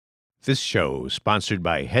This show is sponsored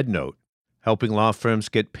by HeadNote, helping law firms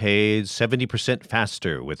get paid 70%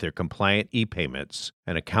 faster with their compliant e-payments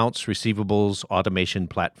and accounts receivables automation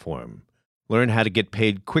platform. Learn how to get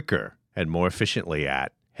paid quicker and more efficiently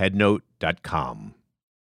at headnote.com.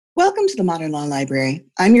 Welcome to the Modern Law Library.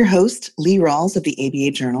 I'm your host, Lee Rawls of the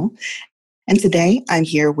ABA Journal, and today I'm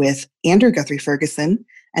here with Andrew Guthrie Ferguson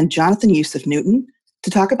and Jonathan Youssef Newton to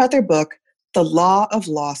talk about their book, The Law of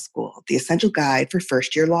Law School, The Essential Guide for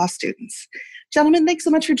First-Year Law Students. Gentlemen, thanks so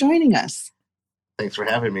much for joining us. Thanks for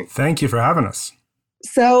having me. Thank you for having us.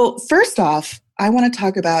 So first off, I want to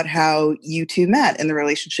talk about how you two met and the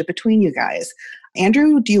relationship between you guys.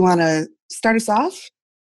 Andrew, do you want to start us off?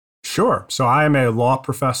 Sure. So I am a law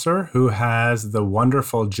professor who has the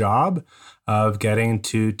wonderful job of getting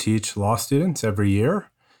to teach law students every year.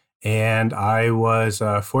 And I was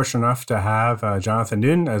fortunate enough to have Jonathan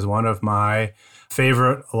Newton as one of my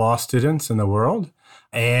favorite law students in the world.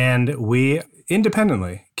 And we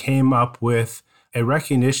independently came up with a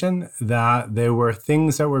recognition that there were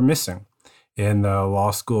things that were missing in the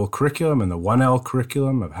law school curriculum and the 1L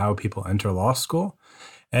curriculum of how people enter law school.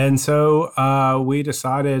 And so we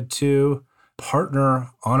decided to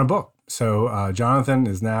partner on a book. So Jonathan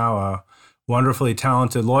is now a wonderfully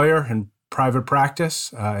talented lawyer in private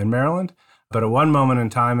practice in Maryland. But at one moment in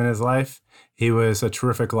time in his life, he was a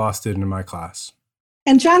terrific law student in my class.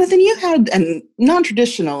 And Jonathan, you had a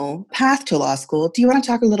non-traditional path to law school. Do you want to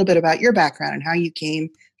talk a little bit about your background and how you came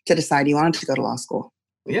to decide you wanted to go to law school?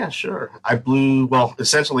 Yeah, sure.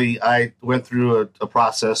 Essentially, I went through a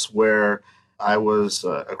process where I was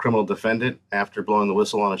a criminal defendant after blowing the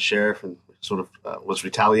whistle on a sheriff and sort of was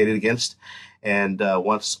retaliated against. And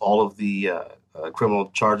once all of the criminal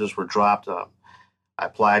charges were dropped, I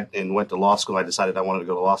applied and went to law school. I decided I wanted to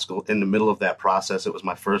go to law school. In the middle of that process, it was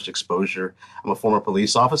my first exposure. I'm a former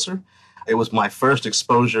police officer. It was my first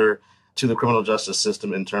exposure to the criminal justice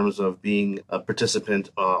system in terms of being a participant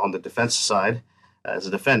on the defense side as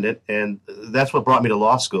a defendant. And that's what brought me to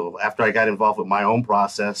law school. After I got involved with my own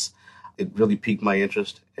process, it really piqued my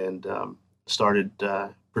interest and started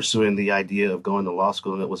pursuing the idea of going to law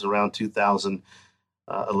school. And it was around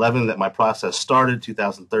 2011 that my process started,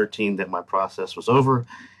 2013 that my process was over,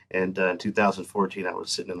 and in 2014 I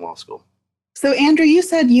was sitting in law school. So Andrew, you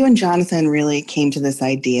said you and Jonathan really came to this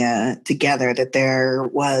idea together that there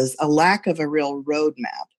was a lack of a real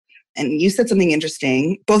roadmap. And you said something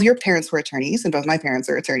interesting. Both your parents were attorneys and both my parents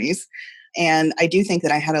are attorneys. And I do think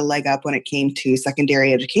that I had a leg up when it came to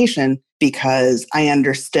secondary education because I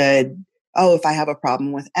understood, if I have a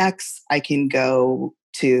problem with X, I can go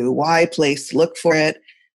to Y place to look for it.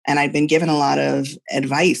 And I'd been given a lot of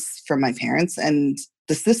advice from my parents, and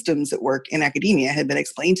the systems that work in academia had been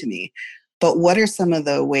explained to me. But what are some of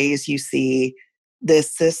the ways you see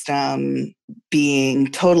this system being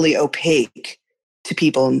totally opaque to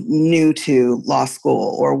people new to law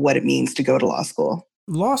school or what it means to go to law school?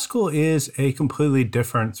 Law school is a completely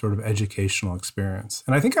different sort of educational experience.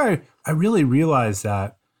 And I think I really realized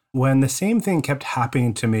that when the same thing kept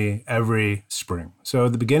happening to me every spring. So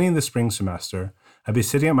at the beginning of the spring semester, I'd be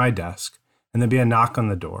sitting at my desk and there'd be a knock on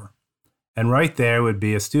the door. And right there would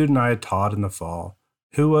be a student I had taught in the fall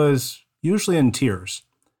who was usually in tears.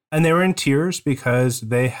 And they were in tears because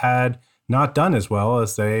they had not done as well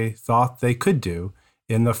as they thought they could do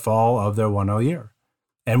in the fall of their 1L year.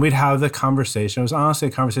 And we'd have the conversation. It was honestly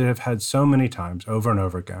a conversation I've had so many times over and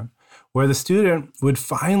over again, where the student would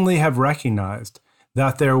finally have recognized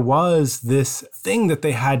that there was this thing that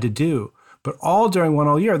they had to do. But all during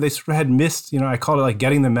 1L year, they sort of had missed, I called it like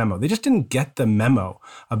getting the memo. They just didn't get the memo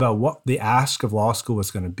about what the ask of law school was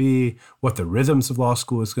going to be, what the rhythms of law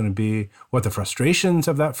school was going to be, what the frustrations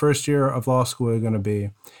of that first year of law school were going to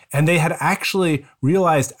be. And they had actually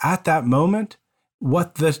realized at that moment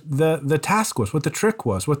what the task was, what the trick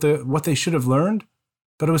was, what they should have learned,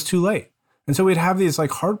 but it was too late. And so we'd have these like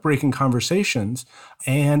heartbreaking conversations.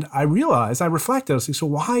 And I reflected, I was like, so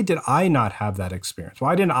why did I not have that experience?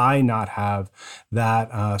 Why didn't I not have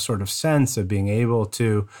that sort of sense of being able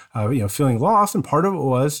to, feeling lost? And part of it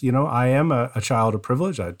was, I am a child of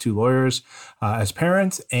privilege. I had two lawyers as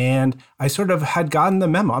parents, and I sort of had gotten the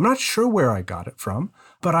memo. I'm not sure where I got it from,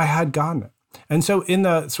 but I had gotten it. And so in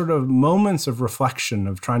the sort of moments of reflection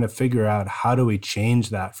of trying to figure out how do we change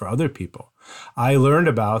that for other people, I learned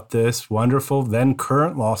about this wonderful then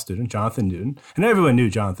current law student, Jonathan Newton. And everyone knew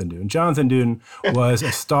Jonathan Newton. Jonathan Newton was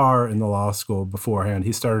a star in the law school beforehand.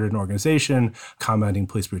 He started an organization combating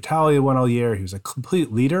police brutality 1L year. He was a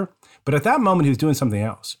complete leader. But at that moment, he was doing something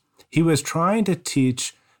else. He was trying to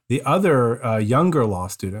teach the other younger law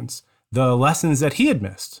students the lessons that he had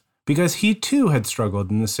missed, because he too had struggled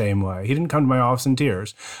in the same way. He didn't come to my office in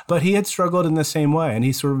tears, but he had struggled in the same way. And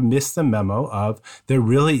he sort of missed the memo of there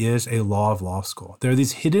really is a law of law school. There are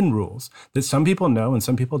these hidden rules that some people know and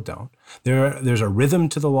some people don't. There's a rhythm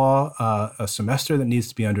to the law, a semester that needs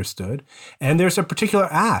to be understood. And there's a particular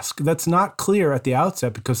ask that's not clear at the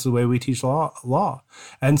outset because of the way we teach law.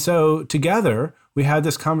 And so together, we had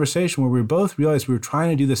this conversation where we both realized we were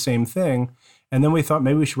trying to do the same thing. And then we thought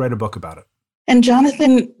maybe we should write a book about it. And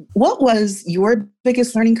Jonathan, what was your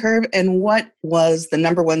biggest learning curve, and what was the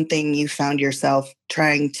number one thing you found yourself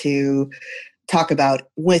trying to talk about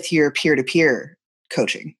with your peer-to-peer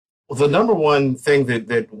coaching? Well, the number one thing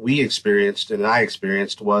that we experienced and I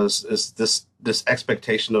experienced was this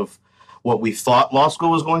expectation of what we thought law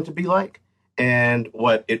school was going to be like and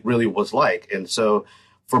what it really was like. And so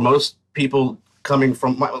for most people coming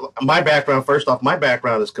from my background, first off, my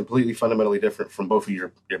background is completely fundamentally different from both of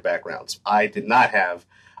your backgrounds. I did not have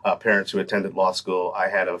parents who attended law school. I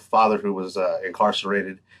had a father who was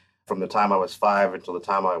incarcerated from the time I was 5 until the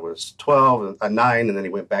time I was 9, and then he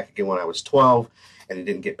went back again when I was 12, and he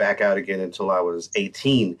didn't get back out again until I was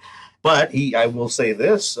 18. But I will say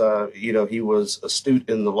this, he was astute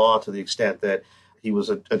in the law to the extent that he was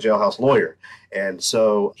a jailhouse lawyer. And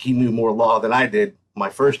so he knew more law than I did my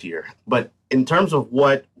first year. But in terms of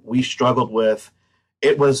what we struggled with,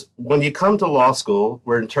 it was when you come to law school,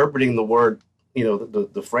 we're interpreting the word,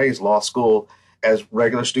 the phrase law school as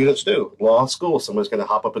regular students do. Law school, someone's going to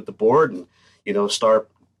hop up at the board and, start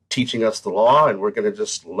teaching us the law, and we're going to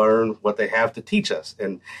just learn what they have to teach us.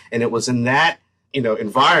 And it was in that,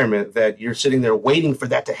 environment that you're sitting there waiting for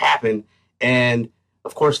that to happen. And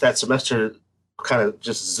of course, that semester kind of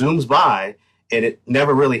just zooms by and it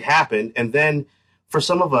never really happened. And then for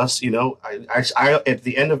some of us, I at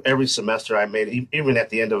the end of every semester I made, even at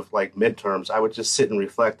the end of like midterms, I would just sit and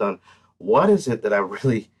reflect on what is it that I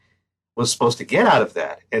really was supposed to get out of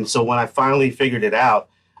that. And so when I finally figured it out,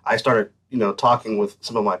 I started, talking with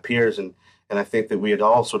some of my peers, and I think that we had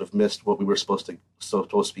all sort of missed what we were supposed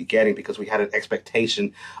to be getting because we had an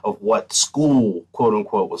expectation of what school, quote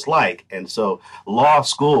unquote, was like. And so law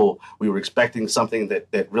school, we were expecting something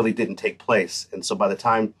that really didn't take place. And so by the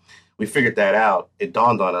time we figured that out, it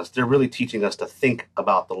dawned on us, they're really teaching us to think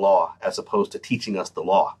about the law as opposed to teaching us the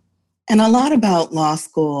law. And a lot about law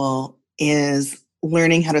school is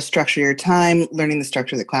learning how to structure your time, learning the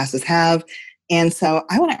structure that classes have. And so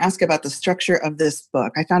I want to ask about the structure of this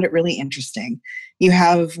book. I found it really interesting. You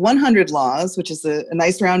have 100 laws, which is a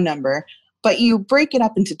nice round number, but you break it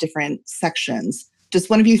up into different sections. Does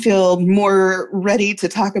one of you feel more ready to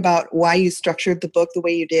talk about why you structured the book the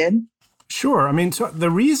way you did? Sure. I mean, so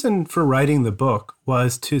the reason for writing the book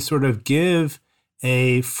was to sort of give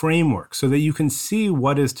a framework so that you can see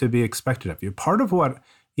what is to be expected of you. Part of what,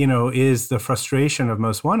 is the frustration of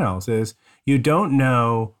most 1Ls is you don't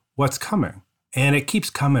know what's coming. And it keeps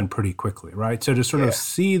coming pretty quickly, right? So to sort of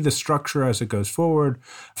see the structure as it goes forward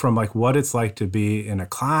from like what it's like to be in a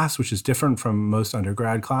class, which is different from most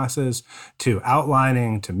undergrad classes, to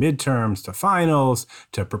outlining, to midterms, to finals,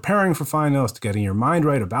 to preparing for finals, to getting your mind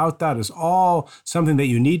right about that is all something that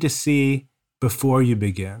you need to see before you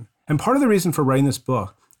begin. And part of the reason for writing this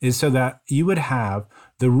book is so that you would have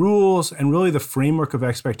the rules and really the framework of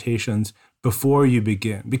expectations before you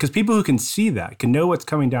begin. Because people who can see that, can know what's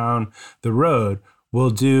coming down the road, will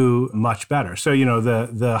do much better. So, the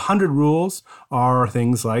 100 rules are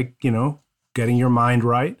things like, getting your mind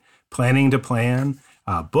right, planning to plan,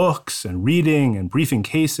 books and reading and briefing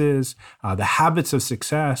cases, the habits of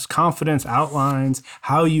success, confidence outlines,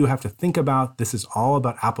 how you have to think about this is all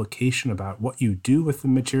about application, about what you do with the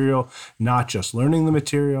material, not just learning the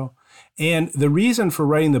material. And the reason for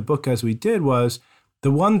writing the book as we did was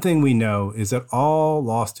the one thing we know is that all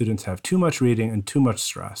law students have too much reading and too much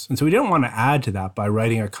stress. And so we didn't want to add to that by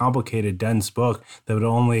writing a complicated, dense book that would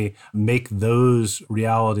only make those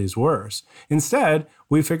realities worse. Instead,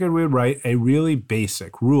 we figured we would write a really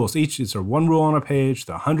basic rules. Each is one rule on a page,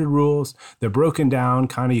 the 100 rules. They're broken down,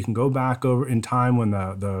 kind of you can go back over in time when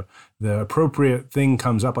the appropriate thing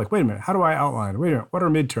comes up, like, wait a minute, how do I outline? Wait a minute, what are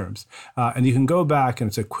midterms? And you can go back and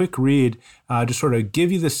it's a quick read to sort of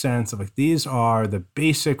give you the sense of like, these are the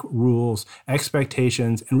basic rules,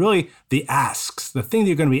 expectations, and really the asks, the thing that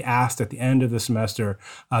you're going to be asked at the end of the semester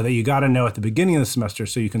that you got to know at the beginning of the semester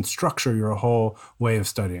so you can structure your whole way of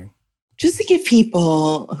studying. Just to give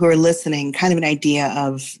people who are listening kind of an idea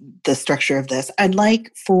of the structure of this, I'd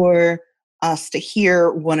like for us to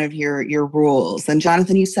hear one of your rules. And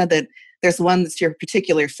Jonathan, you said that there's one that's your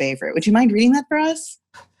particular favorite. Would you mind reading that for us?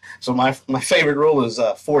 So my favorite rule is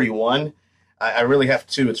 41. I really have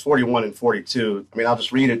two. It's 41 and 42. I mean, I'll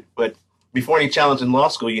just read it, but Before any challenge in law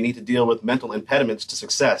school, you need to deal with mental impediments to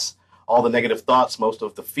success. All the negative thoughts, most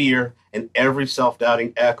of the fear, and every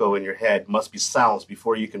self-doubting echo in your head must be silenced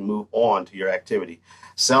before you can move on to your activity.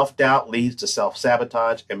 Self-doubt leads to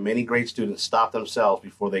self-sabotage, and many great students stop themselves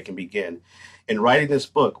before they can begin. In writing this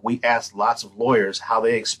book, we asked lots of lawyers how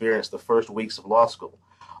they experienced the first weeks of law school.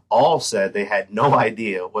 All said they had no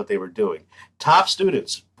idea what they were doing. Top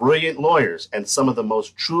students, brilliant lawyers, and some of the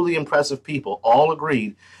most truly impressive people all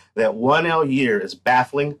agreed that 1L year is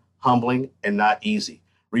baffling, humbling, and not easy.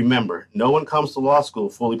 Remember, no one comes to law school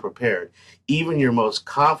fully prepared. Even your most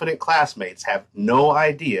confident classmates have no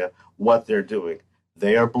idea what they're doing.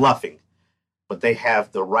 They are bluffing, but they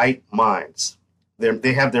have the right minds.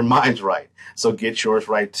 They have their minds right. So get yours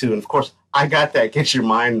right too. And of course, I got that "get your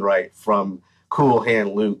mind right" from Cool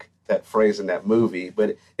Hand Luke, that phrase in that movie.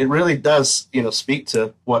 But it really does, speak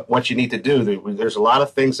to what you need to do. There's a lot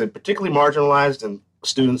of things that particularly marginalized and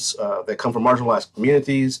students that come from marginalized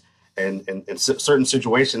communities and in certain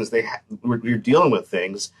situations, you're dealing with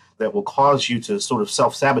things that will cause you to sort of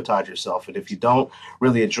self-sabotage yourself. And if you don't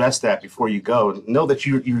really address that before you go, know that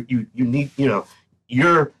you need,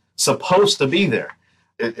 you're supposed to be there.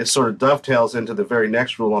 It sort of dovetails into the very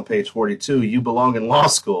next rule on page 42. You belong in law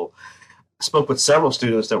school. I spoke with several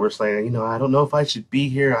students that were saying, I don't know if I should be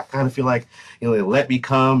here. I kind of feel like, they let me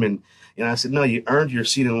come. And, I said, no, you earned your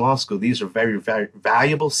seat in law school. These are very, very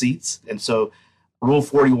valuable seats. And so Rule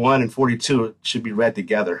 41 and 42 should be read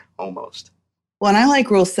together almost. Well, and I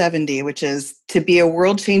like Rule 70, which is to be a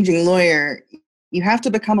world-changing lawyer, you have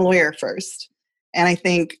to become a lawyer first. And I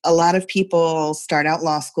think a lot of people start out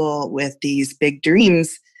law school with these big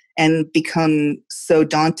dreams and become so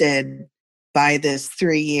daunted by this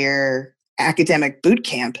 3-year academic boot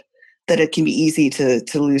camp that it can be easy to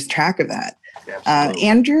lose track of that.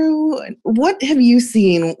 Andrew, what have you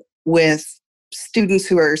seen with students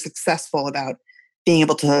who are successful about being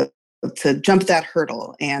able to jump that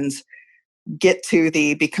hurdle and get to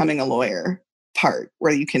the becoming a lawyer part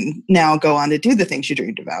where you can now go on to do the things you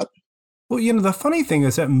dreamed about? Well, the funny thing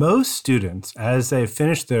is that most students, as they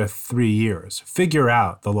finish their 3 years, figure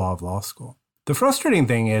out the law of law school. The frustrating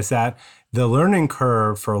thing is that the learning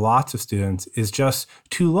curve for lots of students is just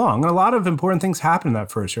too long. And a lot of important things happen in that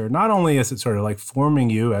first year. Not only is it sort of like forming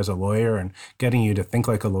you as a lawyer and getting you to think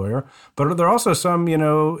like a lawyer, but there are also some,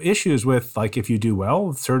 issues with, like, if you do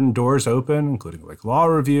well, certain doors open, including like law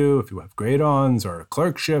review, if you have grade-ons or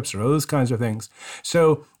clerkships or those kinds of things.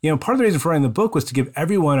 So, part of the reason for writing the book was to give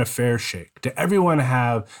everyone a fair shake, to everyone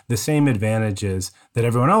have the same advantages that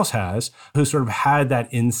everyone else has who sort of had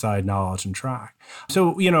that inside knowledge and track.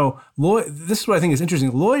 So, this is what I think is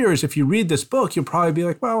interesting. Lawyers, if you read this book, you'll probably be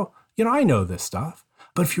like, well, I know this stuff.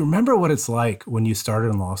 But if you remember what it's like when you started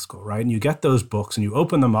in law school, right, and you get those books and you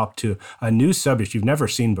open them up to a new subject you've never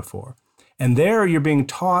seen before, and there you're being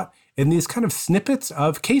taught in these kind of snippets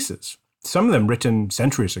of cases, some of them written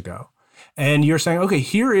centuries ago. And you're saying, okay,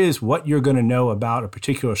 here is what you're going to know about a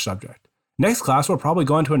particular subject. Next class, we'll probably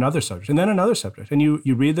go into another subject and then another subject. And you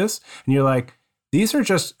read this and you're like, these are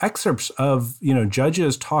just excerpts of,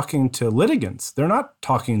 judges talking to litigants. They're not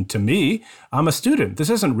talking to me. I'm a student. This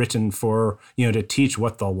isn't written for, to teach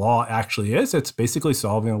what the law actually is. It's basically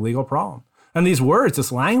solving a legal problem. And these words,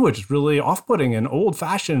 this language is really off-putting and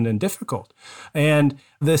old-fashioned and difficult. And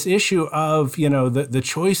this issue of, the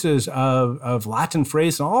choices of Latin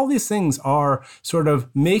phrase and all these things are sort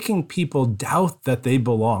of making people doubt that they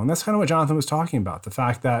belong. That's kind of what Jonathan was talking about, the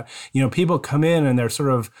fact that, people come in and they're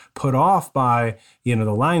sort of put off by, the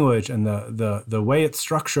language and the way it's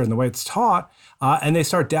structured and the way it's taught, and they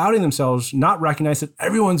start doubting themselves, not recognize that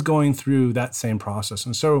everyone's going through that same process.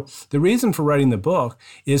 And so the reason for writing the book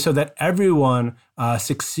is so that everyone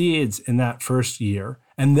succeeds in that first year,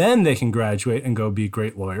 and then they can graduate and go be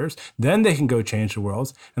great lawyers. Then they can go change the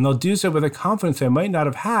world, and they'll do so with a confidence they might not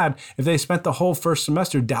have had if they spent the whole first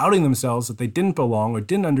semester doubting themselves that they didn't belong or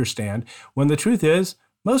didn't understand, when the truth is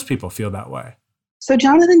most people feel that way. So,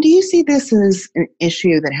 Jonathan, do you see this as an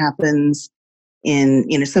issue that happens in,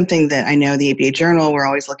 something that I know the ABA Journal, we're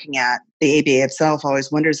always looking at, the ABA itself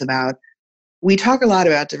always wonders about? We talk a lot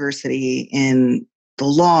about diversity in the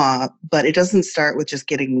law, but it doesn't start with just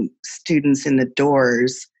getting students in the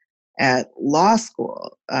doors at law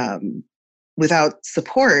school. Without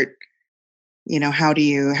support, how do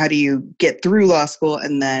you get through law school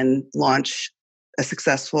and then launch a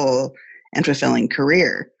successful and fulfilling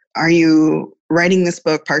career? Are you writing this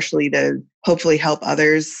book partially to hopefully help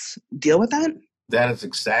others deal with that? That is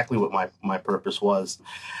exactly what my purpose was.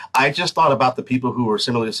 I just thought about the people who were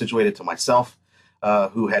similarly situated to myself,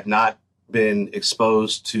 who had not been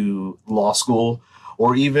exposed to law school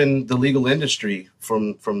or even the legal industry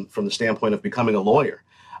from the standpoint of becoming a lawyer.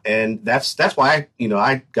 And that's why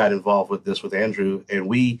I got involved with this with Andrew. And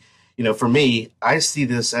we, for me, I see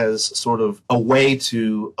this as sort of a way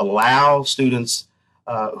to allow students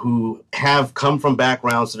who have come from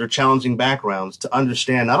backgrounds that are challenging backgrounds to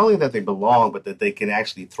understand not only that they belong, but that they can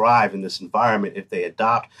actually thrive in this environment if they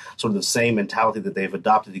adopt sort of the same mentality that they've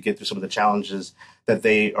adopted to get through some of the challenges that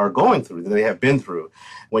they are going through, that they have been through.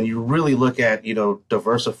 When you really look at,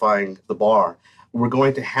 diversifying the bar, we're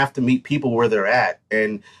going to have to meet people where they're at.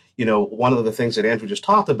 And, one of the things that Andrew just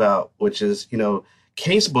talked about, which is,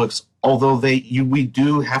 case books, although we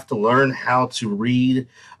do have to learn how to read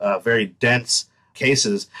very dense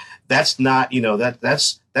cases, that's not,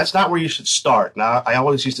 that's not where you should start. Now, I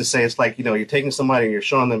always used to say, it's like, you're taking somebody and you're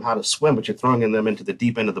showing them how to swim, but you're throwing them into the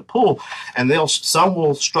deep end of the pool, and some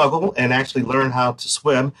will struggle and actually learn how to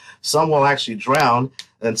swim. Some will actually drown,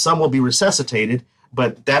 and some will be resuscitated.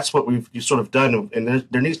 But that's what we've sort of done. And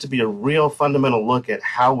there needs to be a real fundamental look at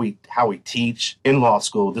how we teach in law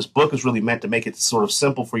school. This book is really meant to make it sort of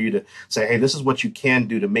simple for you to say, hey, this is what you can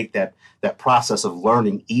do to make that process of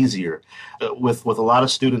learning easier. With a lot of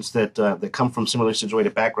students that come from similarly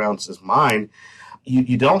situated backgrounds as mine,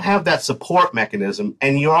 you don't have that support mechanism.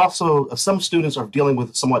 And you're also, some students are dealing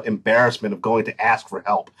with somewhat embarrassment of going to ask for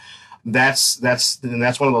help. That's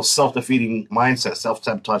one of those self-defeating mindsets,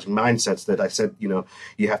 self-sabotaging mindsets that I said,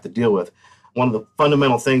 you have to deal with. One of the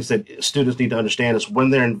fundamental things that students need to understand is when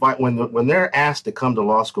they're asked to come to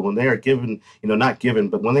law school, when they are given, not given,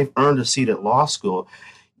 but when they've earned a seat at law school,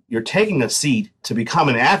 you're taking a seat to become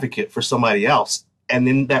an advocate for somebody else. And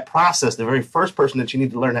in that process, the very first person that you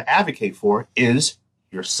need to learn to advocate for is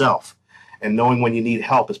yourself. And knowing when you need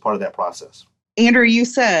help is part of that process. Andrew, you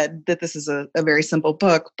said that this is a very simple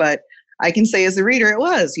book, but I can say as a reader, it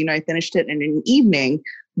was. I finished it in an evening,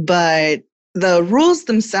 but the rules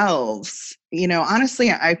themselves, honestly,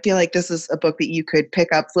 I feel like this is a book that you could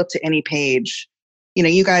pick up, flip to any page.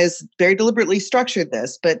 You guys very deliberately structured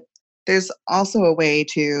this, but there's also a way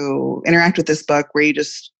to interact with this book where you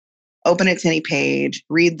just open it to any page,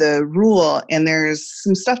 read the rule, and there's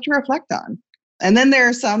some stuff to reflect on. And then there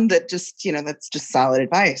are some that just, that's just solid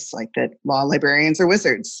advice, like that law librarians are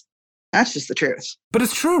wizards. That's just the truth. But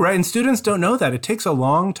it's true, right? And students don't know that. It takes a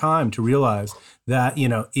long time to realize that,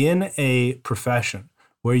 in a profession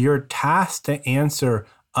where you're tasked to answer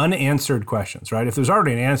unanswered questions, right? If there's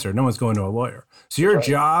already an answer, no one's going to a lawyer. So your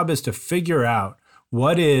job is to figure out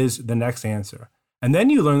what is the next answer. And then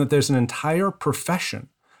you learn that there's an entire profession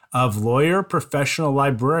of lawyer professional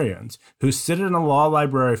librarians who sit in a law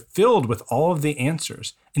library filled with all of the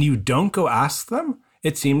answers, and you don't go ask them.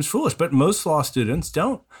 It seems foolish, but most law students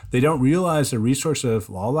don't. They don't realize the resource of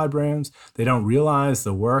law librarians. They don't realize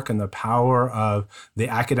the work and the power of the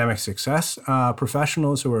academic success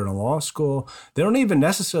professionals who are in a law school. They don't even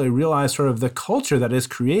necessarily realize sort of the culture that is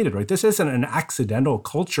created, right? This isn't an accidental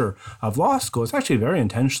culture of law school. It's actually very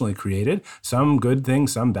intentionally created. Some good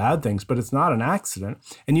things, some bad things, but it's not an accident.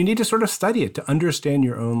 And you need to sort of study it to understand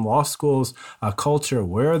your own law school's culture.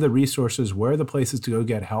 Where are the resources? Where are the places to go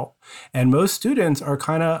get help? And most students are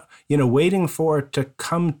kind of, waiting for it to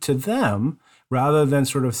come to them rather than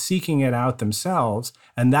sort of seeking it out themselves.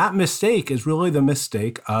 And that mistake is really the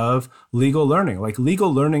mistake of legal learning. Like,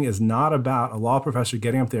 legal learning is not about a law professor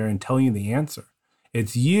getting up there and telling you the answer.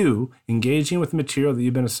 It's you engaging with the material that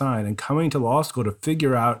you've been assigned and coming to law school to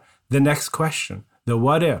figure out the next question, the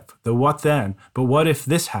what if, the what then, but what if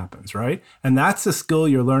this happens, right? And that's the skill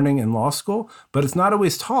you're learning in law school, but it's not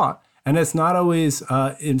always taught. And it's not always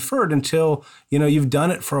inferred until, you've done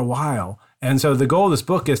it for a while. And so the goal of this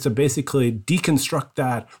book is to basically deconstruct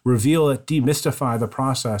that, reveal it, demystify the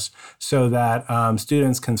process so that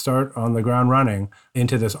students can start on the ground running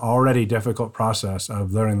into this already difficult process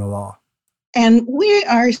of learning the law. And we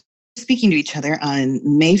are speaking to each other on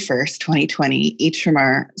May 1st, 2020, each from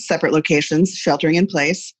our separate locations, sheltering in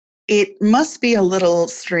place. It must be a little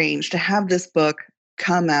strange to have this book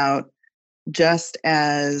come out just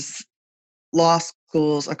as law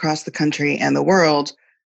schools across the country and the world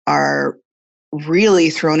are really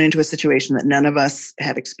thrown into a situation that none of us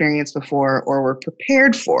had experienced before or were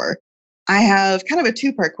prepared for. I have kind of a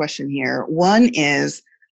two-part question here. One is,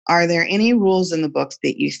 are there any rules in the books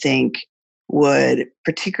that you think would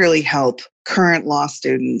particularly help current law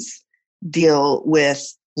students deal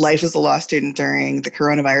with life as a law student during the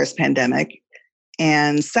coronavirus pandemic?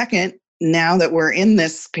 And second, now that we're in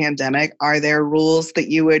this pandemic, are there rules that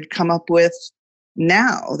you would come up with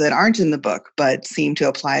now that aren't in the book but seem to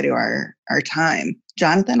apply to our time?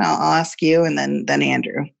 Jonathan, I'll ask you, and then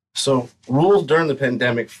Andrew. So rules during the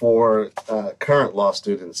pandemic for current law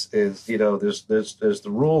students is, there's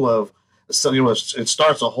the rule of, so it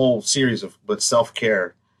starts a whole series of with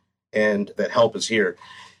self-care and that help is here.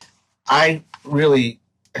 I really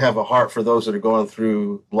have a heart for those that are going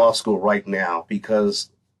through law school right now, because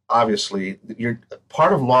obviously you're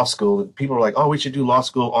part of law school. People are like, oh, we should do law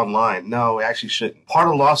school online. No, we actually shouldn't. Part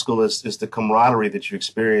of law school is the camaraderie that you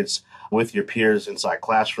experience with your peers inside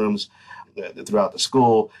classrooms throughout the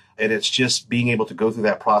school. And it's just being able to go through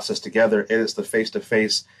that process together. It is the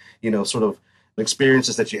face-to-face, sort of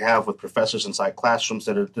experiences that you have with professors inside classrooms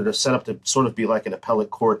that are set up to sort of be like an appellate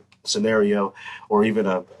court scenario or even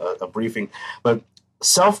a briefing. But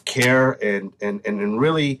self-care and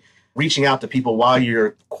really reaching out to people while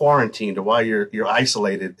you're quarantined or while you're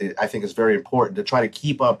isolated, I think is very important to try to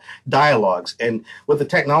keep up dialogues. And with the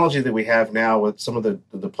technology that we have now, with some of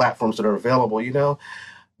the platforms that are available,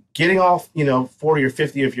 getting off, 40 or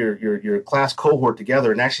 50 of your class cohort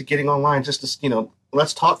together and actually getting online just to,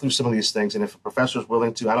 let's talk through some of these things. And if a professor is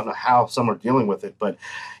willing to, I don't know how some are dealing with it, but,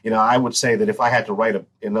 I would say that if I had to write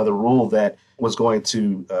another rule that was going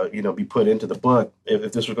to, be put into the book,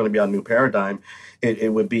 if this was going to be a new paradigm,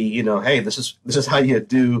 it would be, hey, this is how you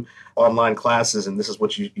do online classes, and this is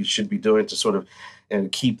what you should be doing to sort of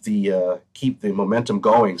and keep the momentum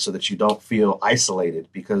going so that you don't feel isolated,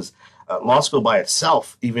 because law school by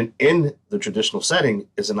itself, even in the traditional setting,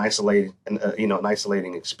 is an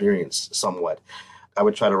isolating experience somewhat. I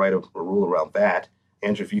would try to write a rule around that.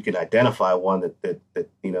 Andrew, if you can identify one that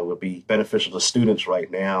would be beneficial to students right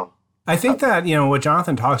now. I think that, what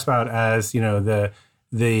Jonathan talks about as,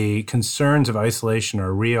 the concerns of isolation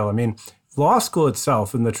are real. I mean, law school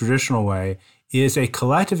itself in the traditional way is a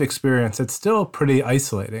collective experience that's still pretty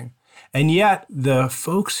isolating. And yet the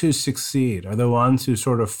folks who succeed are the ones who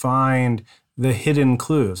sort of find the hidden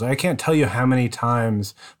clues. I can't tell you how many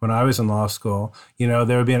times when I was in law school, there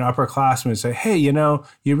would be an upperclassman who say, hey,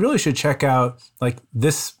 you really should check out like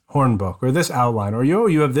this hornbook or this outline, or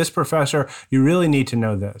you have this professor, you really need to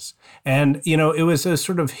know this. And, it was a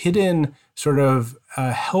sort of hidden sort of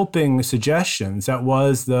helping suggestions that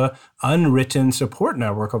was the unwritten support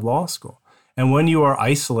network of law school. And when you are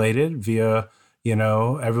isolated via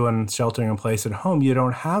everyone sheltering in place at home, you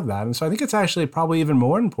don't have that. And so I think it's actually probably even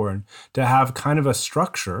more important to have kind of a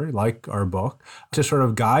structure like our book to sort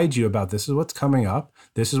of guide you about this is what's coming up.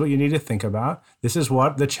 This is what you need to think about. This is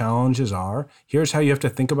what the challenges are. Here's how you have to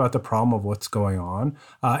think about the problem of what's going on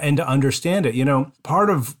and to understand it. Part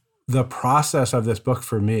of the process of this book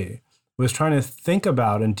for me was trying to think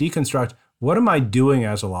about and deconstruct, what am I doing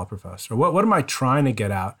as a law professor? What am I trying to get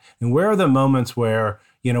out? And where are the moments where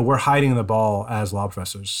we're hiding the ball as law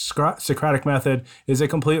professors? Socratic method is a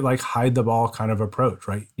complete hide the ball kind of approach,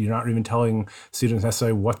 right? You're not even telling students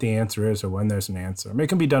necessarily what the answer is or when there's an answer. I mean, it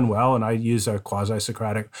can be done well, and I use a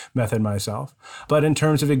quasi-Socratic method myself. But in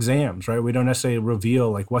terms of exams, right, we don't necessarily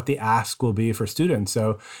reveal what the ask will be for students.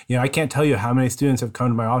 So, I can't tell you how many students have come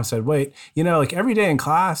to my office and said, wait, every day in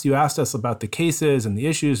class, you asked us about the cases and the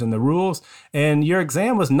issues and the rules, and your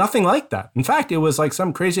exam was nothing like that. In fact, it was like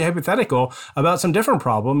some crazy hypothetical about some different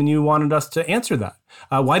problem, and you wanted us to answer that.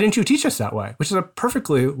 Why didn't you teach us that way? Which is a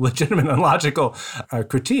perfectly legitimate and logical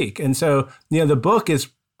critique. And so, the book is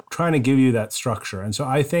trying to give you that structure. And so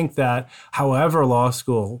I think that however law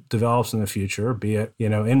school develops in the future, be it,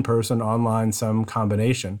 in person, online, some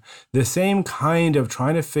combination, the same kind of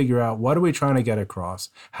trying to figure out what are we trying to get across?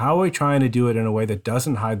 How are we trying to do it in a way that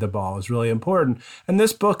doesn't hide the ball is really important. And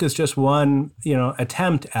this book is just one,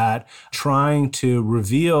 attempt at trying to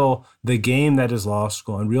reveal the game that is law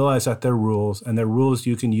school and realize that there are rules, and there are rules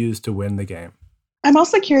you can use to win the game. I'm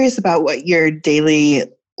also curious about what your daily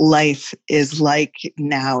life is like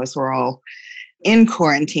now as we're all in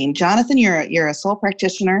quarantine. Jonathan, you're a sole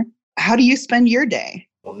practitioner. How do you spend your day?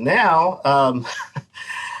 Well, now,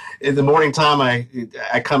 in the morning time,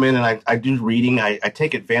 I come in and I do reading. I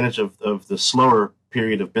take advantage of the slower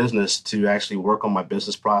period of business to actually work on my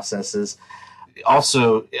business processes.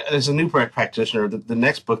 Also, as a new practitioner, the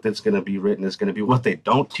next book that's going to be written is going to be what they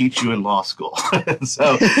don't teach you in law school.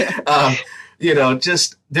 So,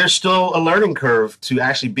 there's still a learning curve to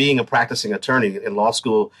actually being a practicing attorney in law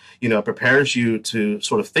school. It prepares you to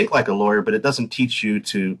sort of think like a lawyer, but it doesn't teach you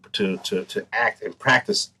to act and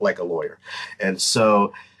practice like a lawyer. And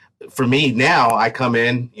so for me now, I come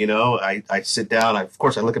in, I sit down. Of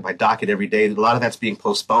course, I look at my docket every day. A lot of that's being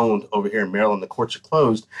postponed over here in Maryland. The courts are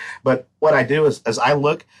closed. But what I do is I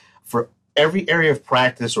look for every area of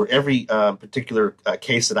practice or every particular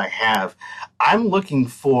case that I have, I'm looking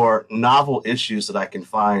for novel issues that I can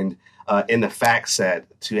find in the fact set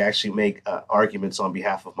to actually make arguments on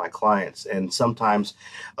behalf of my clients. And sometimes,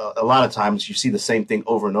 a lot of times, you see the same thing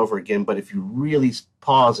over and over again. But if you really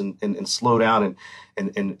pause and slow down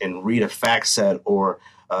and read a fact set or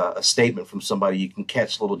a statement from somebody, you can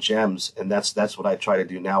catch little gems. And that's what I try to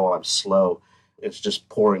do now while I'm slow. It's just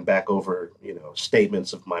pouring back over,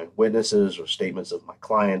 statements of my witnesses or statements of my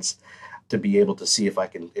clients to be able to see if I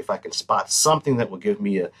can spot something that will give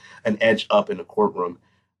me an edge up in the courtroom.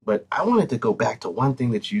 But I wanted to go back to one thing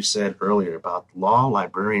that you said earlier about law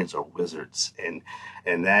librarians are wizards,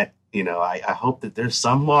 and that I hope that there's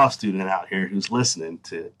some law student out here who's listening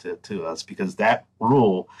to us, because that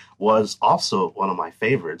rule was also one of my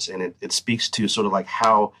favorites, and it speaks to sort of like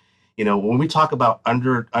how when we talk about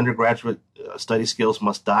undergraduate study skills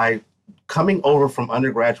must die, coming over from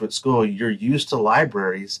undergraduate school, you're used to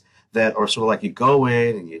libraries that are sort of like you go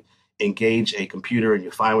in and you engage a computer and you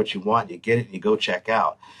find what you want, you get it, and you go check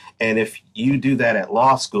out. And if you do that at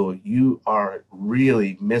law school, you are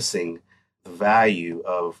really missing the value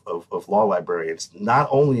of law librarians. Not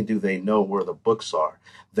only do they know where the books are,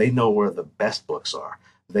 they know where the best books are.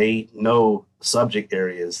 They know subject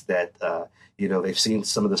areas that, they've seen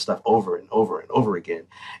some of the stuff over and over and over again.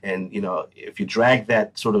 And, if you drag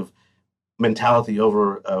that sort of mentality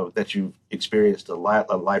over that you've experienced a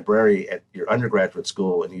library at your undergraduate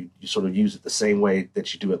school, and you sort of use it the same way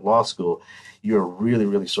that you do at law school, you're really,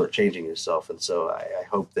 really shortchanging yourself. And so I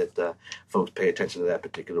hope that folks pay attention to that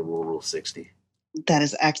particular Rule 60. That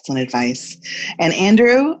is excellent advice. And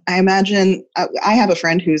Andrew, I imagine I have a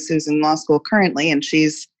friend who's in law school currently, and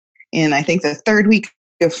she's in, I think, the third week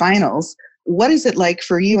of finals. What is it like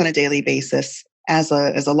for you on a daily basis as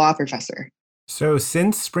a law professor? So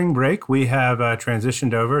since spring break, we have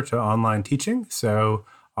transitioned over to online teaching. So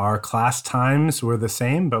our class times were the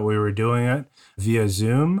same, but we were doing it via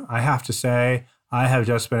Zoom. I have to say, I have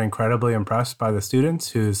just been incredibly impressed by the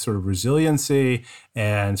students whose sort of resiliency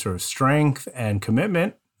and sort of strength and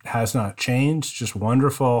commitment has not changed. Just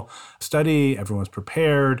wonderful study. Everyone's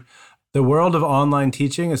prepared. The world of online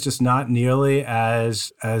teaching is just not nearly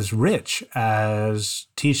as rich as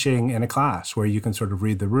teaching in a class, where you can sort of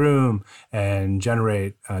read the room and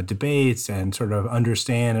generate debates and sort of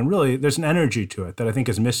understand. And really, there's an energy to it that I think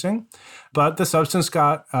is missing. But the substance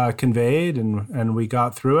got conveyed, and we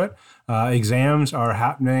got through it. Exams are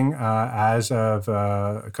happening as of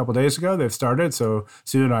a couple days ago. They've started. So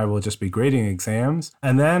soon I will just be grading exams.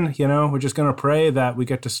 And then, we're just going to pray that we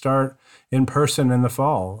get to start in person in the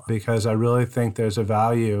fall, because I really think there's a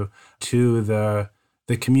value to the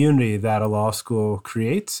community that a law school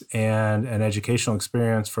creates, and an educational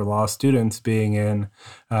experience for law students being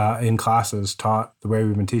in classes taught the way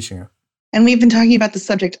we've been teaching it. And we've been talking about the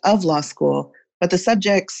subject of law school, but the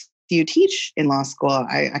subjects you teach in law school,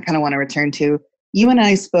 I kind of want to return to. You and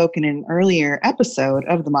I spoke in an earlier episode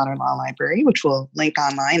of the Modern Law Library, which we'll link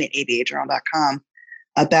online at abajournal.com,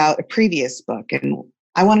 about a previous book. And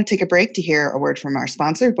I want to take a break to hear a word from our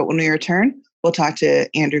sponsor, but when we return, we'll talk to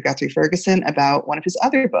Andrew Guthrie Ferguson about one of his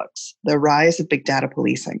other books, The Rise of Big Data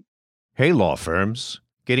Policing. Hey, law firms.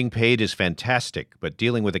 Getting paid is fantastic, but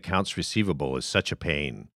dealing with accounts receivable is such a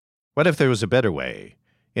pain. What if there was a better way?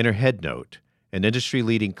 Enter HeadNote, an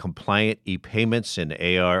industry-leading compliant e-payments and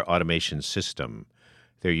AR automation system.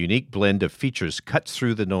 Their unique blend of features cuts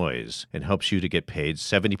through the noise and helps you to get paid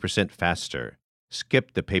 70% faster.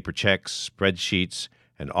 Skip the paper checks, spreadsheets,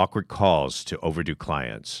 and awkward calls to overdue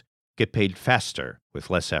clients. Get paid faster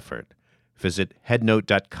with less effort. Visit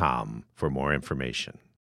headnote.com for more information.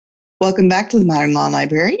 Welcome back to the Modern Law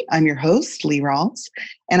Library. I'm your host, Lee Rawls,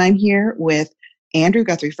 and I'm here with Andrew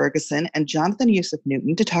Guthrie Ferguson and Jonathan Youssef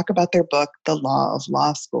Newton to talk about their book, The Law of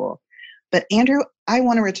Law School. But Andrew, I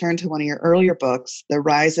want to return to one of your earlier books, The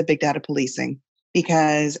Rise of Big Data Policing,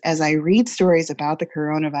 because as I read stories about the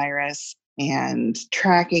coronavirus and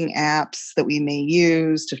tracking apps that we may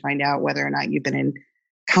use to find out whether or not you've been in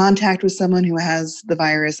contact with someone who has the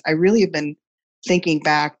virus, I really have been thinking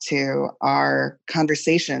back to our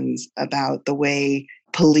conversations about the way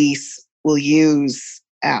police will use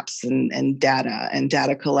apps and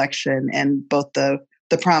data collection, and both the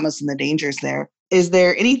promise and the dangers there. Is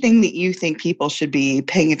there anything that you think people should be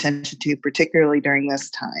paying attention to, particularly during this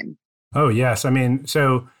time? Oh, yes. I mean,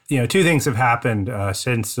 so, two things have happened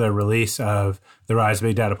since the release of The Rise of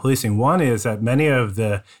Big Data Policing. One is that many of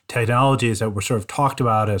the technologies that were sort of talked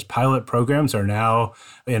about as pilot programs are now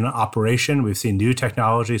in operation. We've seen new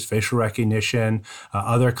technologies, facial recognition,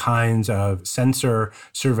 other kinds of sensor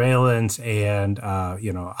surveillance, and,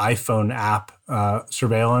 iPhone app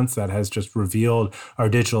surveillance that has just revealed our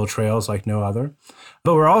digital trails like no other.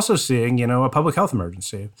 But we're also seeing, a public health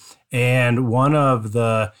emergency. And one of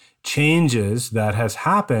the changes that has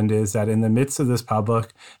happened is that in the midst of this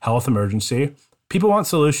public health emergency, people want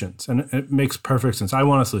solutions, and it makes perfect sense. I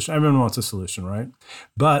want a solution. Everyone wants a solution, right?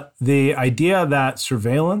 But the idea that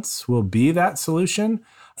surveillance will be that solution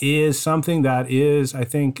is something that is, I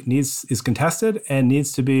think, is contested and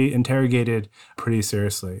needs to be interrogated pretty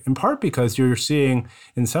seriously. In part because you're seeing,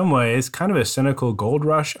 in some ways, kind of a cynical gold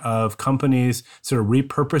rush of companies sort of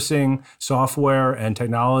repurposing software and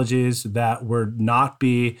technologies that would not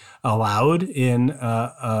be allowed in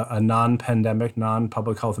a non-pandemic,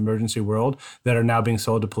 non-public health emergency world that are now being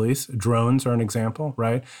sold to police. Drones are an example,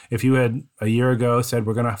 right? If you had a year ago said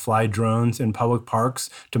we're going to fly drones in public parks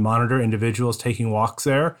to monitor individuals taking walks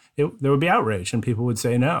there would be outrage and people would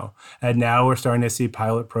say no. And now we're starting to see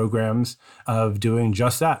pilot programs of doing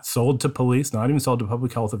just that, sold to police, not even sold to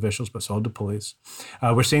public health officials, but sold to police.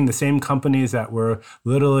 We're seeing the same companies that were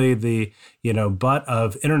literally the butt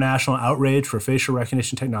of international outrage for facial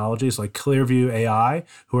recognition technologies like Clearview AI,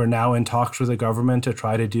 who are now in talks with the government to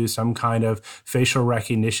try to do some kind of facial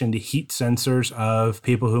recognition to heat sensors of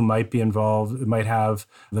people who might be involved, who might have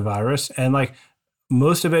the virus. And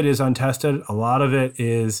most of it is untested. A lot of it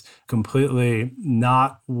is completely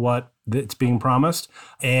not what it's being promised.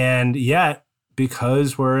 And yet,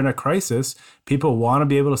 because we're in a crisis, people want to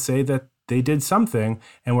be able to say that they did something.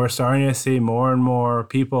 And we're starting to see more and more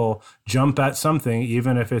people jump at something,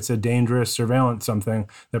 even if it's a dangerous surveillance something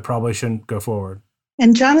that probably shouldn't go forward.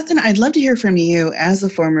 And Jonathan, I'd love to hear from you as a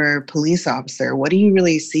former police officer. What do you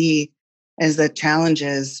really see as the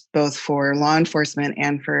challenges both for law enforcement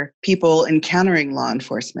and for people encountering law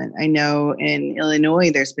enforcement? I know in Illinois,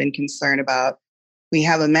 there's been concern about, we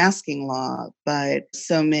have a masking law, but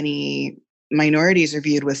so many minorities are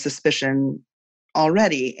viewed with suspicion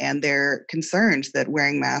already, and they're concerned that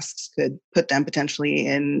wearing masks could put them potentially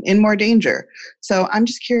in more danger. So I'm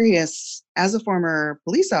just curious, as a former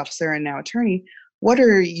police officer and now attorney, what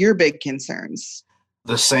are your big concerns?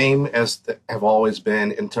 The same as have always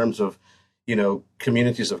been in terms of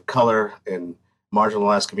communities of color and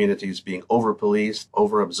marginalized communities being over-policed,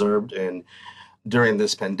 over-observed. And during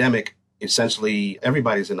this pandemic, essentially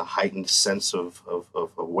everybody's in a heightened sense of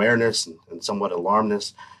awareness and somewhat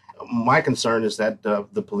alarmness. My concern is that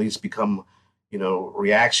the police become,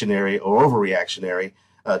 reactionary or overreactionary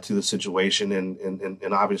to the situation.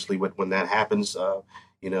 And obviously when that happens,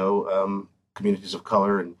 communities of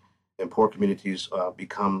color and poor communities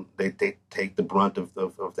they take the brunt of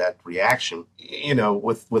that reaction.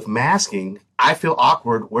 With masking, I feel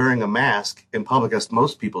awkward wearing a mask in public, as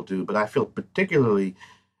most people do, but I feel particularly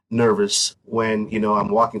nervous when I'm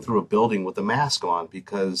walking through a building with a mask on,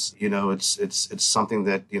 because it's something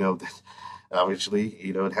that that obviously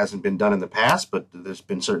it hasn't been done in the past, but there's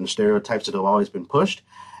been certain stereotypes that have always been pushed,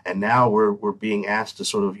 and now we're being asked to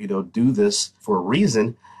sort of do this for a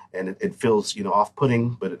reason. And it feels,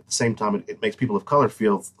 off-putting, but at the same time, it makes people of color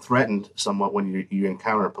feel threatened somewhat when you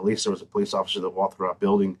encounter a police. There was a police officer that walked through our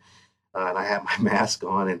building, and I had my mask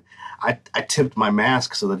on, and I tipped my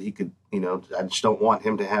mask so that he could, I just don't want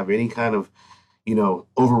him to have any kind of,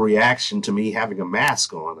 overreaction to me having a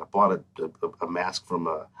mask on. I bought a mask from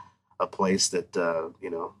a place that,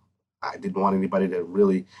 I didn't want anybody to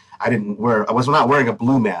really, I was not wearing a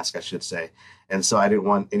blue mask, I should say. And so I didn't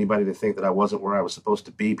want anybody to think that I wasn't where I was supposed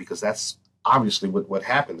to be, because that's obviously what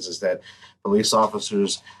happens is that police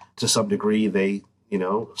officers, to some degree, they,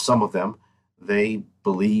 some of them, they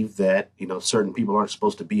believe that, certain people aren't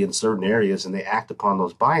supposed to be in certain areas, and they act upon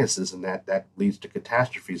those biases, and that leads to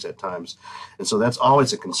catastrophes at times. And so that's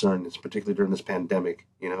always a concern, it's particularly during this pandemic.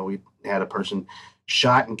 We had a person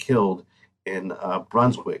shot and killed in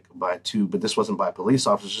Brunswick but this wasn't by police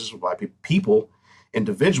officers, this was by people,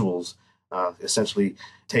 individuals, essentially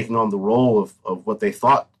taking on the role of what they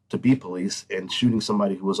thought to be police and shooting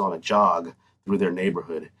somebody who was on a jog through their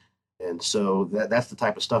neighborhood. And so that's the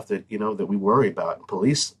type of stuff that, that we worry about. And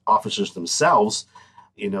police officers themselves,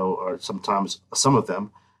 are sometimes, some of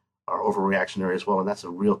them are overreactionary as well. And that's a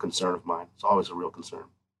real concern of mine. It's always a real concern.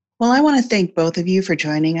 Well, I want to thank both of you for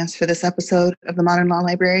joining us for this episode of the Modern Law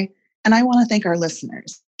Library. And I want to thank our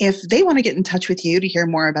listeners. If they want to get in touch with you to hear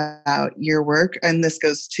more about your work, and this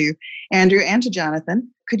goes to Andrew and to Jonathan,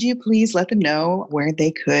 could you please let them know where they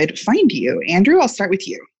could find you? Andrew, I'll start with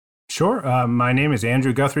you. Sure. My name is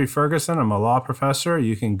Andrew Guthrie Ferguson. I'm a law professor.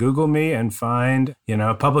 You can Google me and find,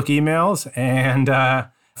 public emails and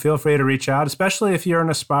feel free to reach out, especially if you're an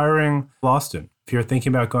aspiring law student. If you're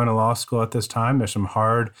thinking about going to law school at this time, there's some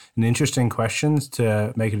hard and interesting questions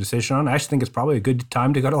to make a decision on. I actually think it's probably a good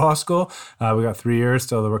time to go to law school. We got 3 years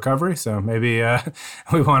till the recovery, so maybe you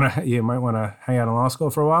might want to hang out in law school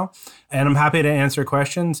for a while. And I'm happy to answer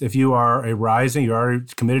questions. If you are you're already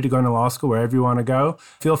committed to going to law school, wherever you want to go,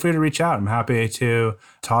 feel free to reach out. I'm happy to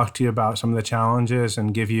talk to you about some of the challenges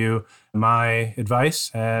and give you my advice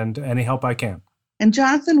and any help I can. And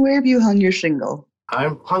Jonathan, where have you hung your shingle? I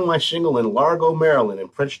hung my shingle in Largo, Maryland, in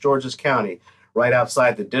Prince George's County, right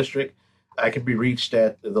outside the district. I can be reached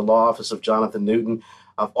at the law office of Jonathan Newton.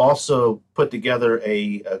 I've also put together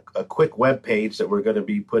a quick web page that we're going to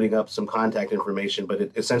be putting up some contact information, but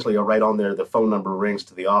essentially right on there, the phone number rings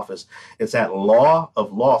to the office. It's at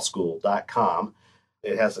lawoflawschool.com.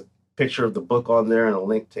 It has a picture of the book on there and a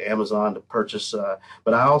link to Amazon to purchase.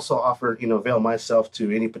 But I also offer, avail myself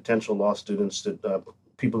to any potential law students, to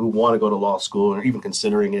people who want to go to law school or even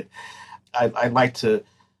considering it. I like to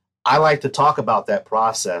talk about that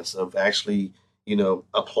process of actually,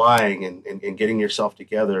 applying and getting yourself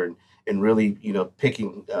together and really,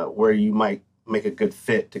 picking where you might make a good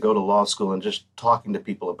fit to go to law school and just talking to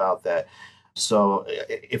people about that. So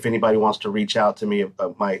if anybody wants to reach out to me,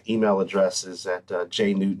 my email address is at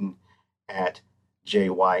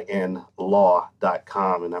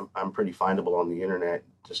jnewton@jynlaw.com, and I'm pretty findable on the internet.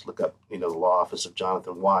 Just look up, the law office of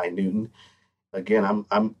Jonathan Y. Newton. Again,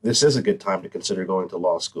 this is a good time to consider going to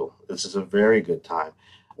law school. This is a very good time.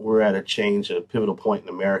 We're at a pivotal point in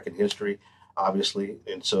American history, obviously,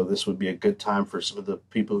 and so this would be a good time for some of the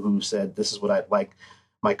people who said, this is what I'd like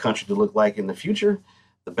my country to look like in the future.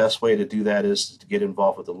 The best way to do that is to get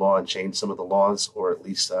involved with the law and change some of the laws, or at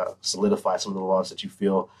least solidify some of the laws that you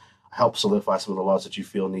feel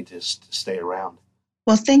need to stay around.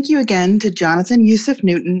 Well, thank you again to Jonathan Yusuf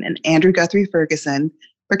Newton and Andrew Guthrie Ferguson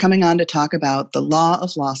for coming on to talk about the Law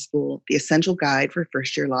of Law School, the essential guide for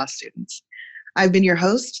first-year law students. I've been your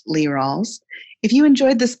host, Lee Rawls. If you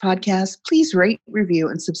enjoyed this podcast, please rate, review,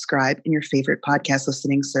 and subscribe in your favorite podcast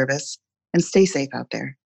listening service, and stay safe out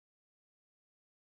there.